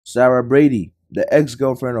Sarah Brady, the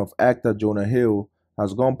ex-girlfriend of actor Jonah Hill,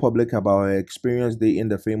 has gone public about her experience dating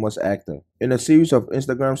the famous actor. In a series of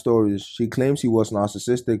Instagram stories, she claims he was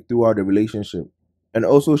narcissistic throughout the relationship and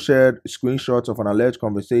also shared screenshots of an alleged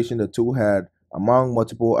conversation the two had among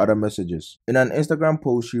multiple other messages. In an Instagram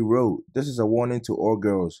post, she wrote, "This is a warning to all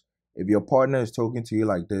girls. If your partner is talking to you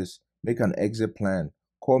like this, make an exit plan.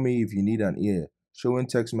 Call me if you need an ear," showing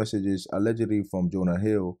text messages allegedly from Jonah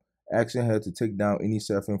Hill asking her to take down any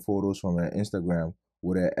surfing photos from her Instagram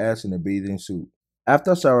with her ass in a bathing suit.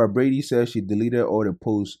 After Sarah Brady said she deleted all the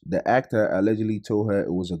posts, the actor allegedly told her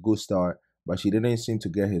it was a good start, but she didn't seem to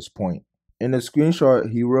get his point. In a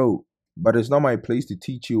screenshot, he wrote, "But it's not my place to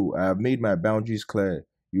teach you. I have made my boundaries clear.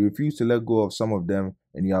 You refuse to let go of some of them,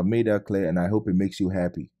 and you have made that clear, and I hope it makes you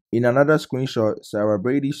happy." In another screenshot, Sarah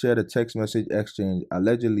Brady shared a text message exchange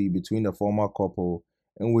allegedly between the former couple,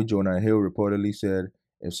 in which Jonah Hill reportedly said,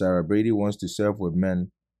 "If Sarah Brady wants to surf with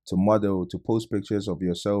men, to model, to post pictures of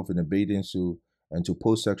yourself in a bathing suit, and to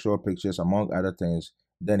post sexual pictures, among other things,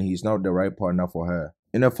 then he's not the right partner for her."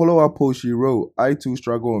 In a follow-up post, she wrote, "I too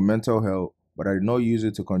struggle with mental health, but I did not use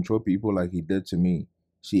it to control people like he did to me."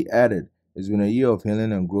 She added, "It's been a year of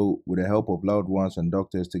healing and growth with the help of loved ones and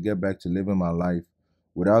doctors to get back to living my life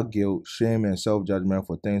without guilt, shame, and self-judgment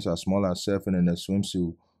for things as small as surfing in a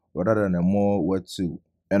swimsuit rather than a more wetsuit.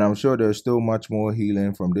 And I'm sure there's still much more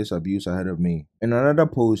healing from this abuse ahead of me." In another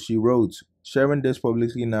post, she wrote, "Sharing this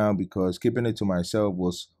publicly now because keeping it to myself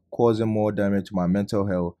was causing more damage to my mental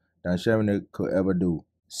health than sharing it could ever do."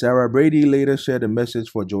 Sarah Brady later shared a message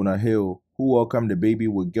for Jonah Hill, who welcomed the baby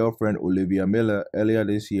with girlfriend Olivia Miller earlier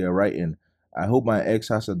this year, writing, "I hope my ex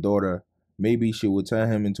has a daughter. Maybe she will turn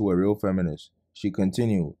him into a real feminist." She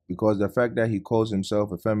continued, "Because the fact that he calls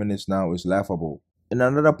himself a feminist now is laughable." In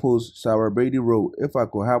another post, Sarah Brady wrote, "If I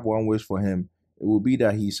could have one wish for him, it would be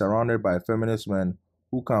that he's surrounded by feminist men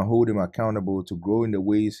who can hold him accountable to grow in the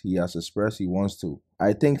ways he has expressed he wants to.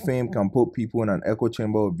 I think fame can put people in an echo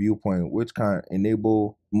chamber of viewpoint, which can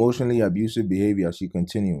enable emotionally abusive behavior," she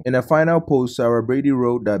continued. In a final post, Sarah Brady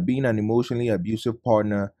wrote that being an emotionally abusive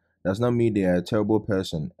partner does not mean they are a terrible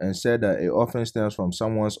person, and said that it often stems from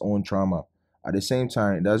someone's own trauma. At the same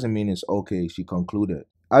time, it doesn't mean it's okay, she concluded.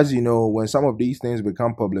 As you know, when some of these things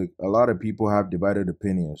become public, a lot of people have divided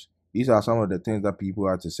opinions. These are some of the things that people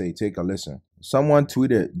have to say. Take a listen. Someone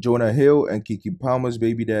tweeted, "Jonah Hill and Kiki Palmer's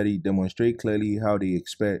baby daddy demonstrate clearly how they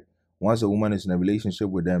expect once a woman is in a relationship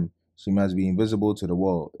with them, she must be invisible to the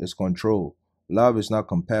world. It's control. Love is not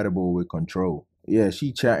compatible with control." Yeah,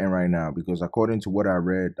 she chatting right now because according to what I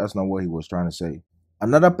read, that's not what he was trying to say.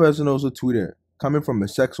 Another person also tweeted, "Coming from a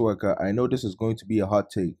sex worker, I know this is going to be a hot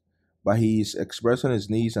take, but he is expressing his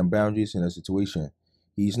needs and boundaries in a situation.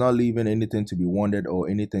 He's not leaving anything to be wondered or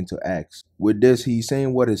anything to ask. With this, he's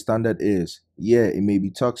saying what his standard is. Yeah, it may be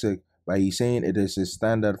toxic, but he's saying it is his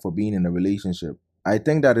standard for being in a relationship. I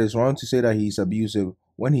think that it's wrong to say that he's abusive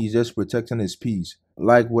when he's just protecting his peace.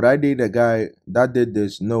 Like, would I date a guy that did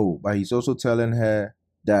this? No, but he's also telling her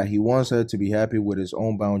that he wants her to be happy with his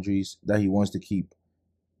own boundaries that he wants to keep.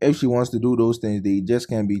 If she wants to do those things, they just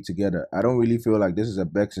can't be together. I don't really feel like this is a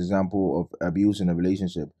best example of abuse in a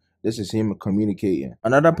relationship. This is him communicating."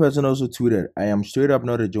 Another person also tweeted, "I am straight up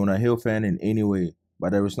not a Jonah Hill fan in any way,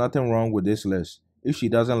 but there is nothing wrong with this list. If she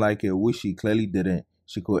doesn't like it, which she clearly didn't,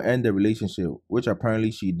 she could end the relationship, which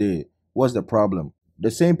apparently she did. What's the problem?"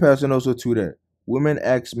 The same person also tweeted, "Women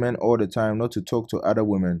ask men all the time not to talk to other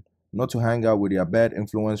women, not to hang out with their bad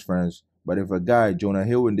influence friends, but if a guy, Jonah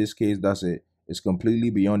Hill in this case, does it, it's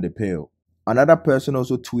completely beyond the pale." Another person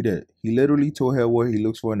also tweeted, "He literally told her what he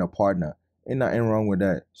looks for in a partner. Ain't nothing wrong with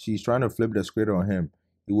that. She's trying to flip the script on him.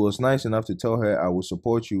 He was nice enough to tell her, 'I will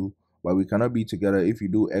support you, but we cannot be together if you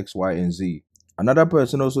do X, Y, and Z.'" Another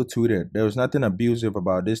person also tweeted, "There is nothing abusive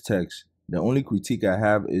about this text. The only critique I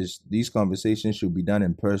have is these conversations should be done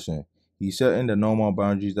in person. He's setting the normal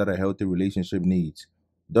boundaries that a healthy relationship needs.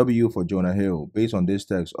 W for Jonah Hill. Based on this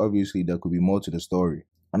text, obviously there could be more to the story."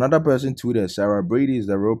 Another person tweeted, "Sarah Brady is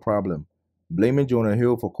the real problem. Blaming Jonah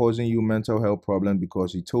Hill for causing you mental health problems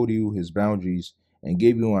because he told you his boundaries and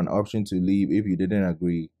gave you an option to leave if you didn't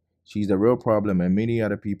agree. She's the real problem and many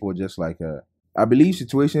other people just like her." I believe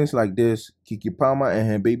situations like this, Kiki Palmer and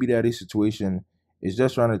her baby daddy situation, is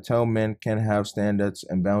just trying to tell men can't have standards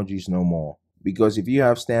and boundaries no more. Because if you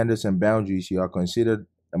have standards and boundaries, you are considered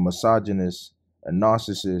a misogynist, a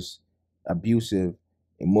narcissist, abusive,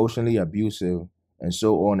 emotionally abusive, and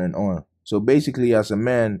so on and on. So basically, as a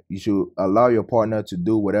man, you should allow your partner to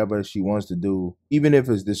do whatever she wants to do, even if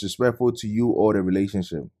it's disrespectful to you or the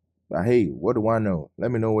relationship. But hey, what do I know?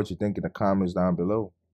 Let me know what you think in the comments down below.